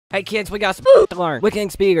Hey kids, we got some to learn. Wiccan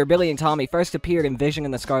and Speed, or Billy and Tommy, first appeared in Vision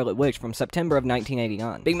and the Scarlet Witch from September of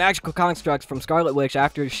 1989, being magical constructs from Scarlet Witch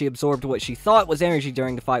after she absorbed what she thought was energy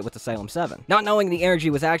during the fight with the Salem 7. Not knowing the energy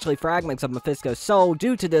was actually fragments of Mephisto's soul,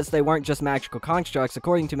 due to this they weren't just magical constructs.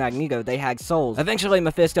 According to Magneto, they had souls. Eventually,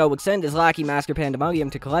 Mephisto would send his lackey Master Pandemonium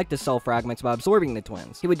to collect his soul fragments by absorbing the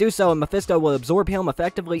twins. He would do so and Mephisto will absorb him,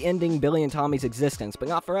 effectively ending Billy and Tommy's existence, but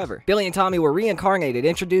not forever. Billy and Tommy were reincarnated,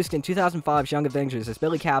 introduced in 2005's Young Avengers as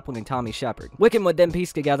Billy Kaplan and Tommy Shepard. Wiccan would then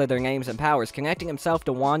piece together their names and powers, connecting himself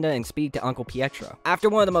to Wanda and Speed to Uncle Pietro. After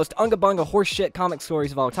one of the most unga-bunga horseshit comic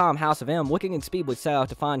stories of all time, House of M, Wiccan and Speed would set out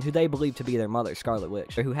to find who they believed to be their mother, Scarlet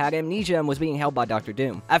Witch, who had amnesia and was being held by Dr.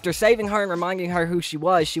 Doom. After saving her and reminding her who she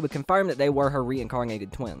would confirm that they were her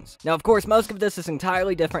reincarnated twins. Now, of course, most of this is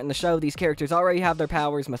entirely different in the show. These characters already have their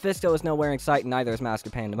powers, Mephisto is nowhere in sight, and neither is Master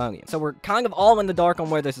Pandemonium. So we're kind of all in the dark on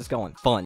where this is going. Fun.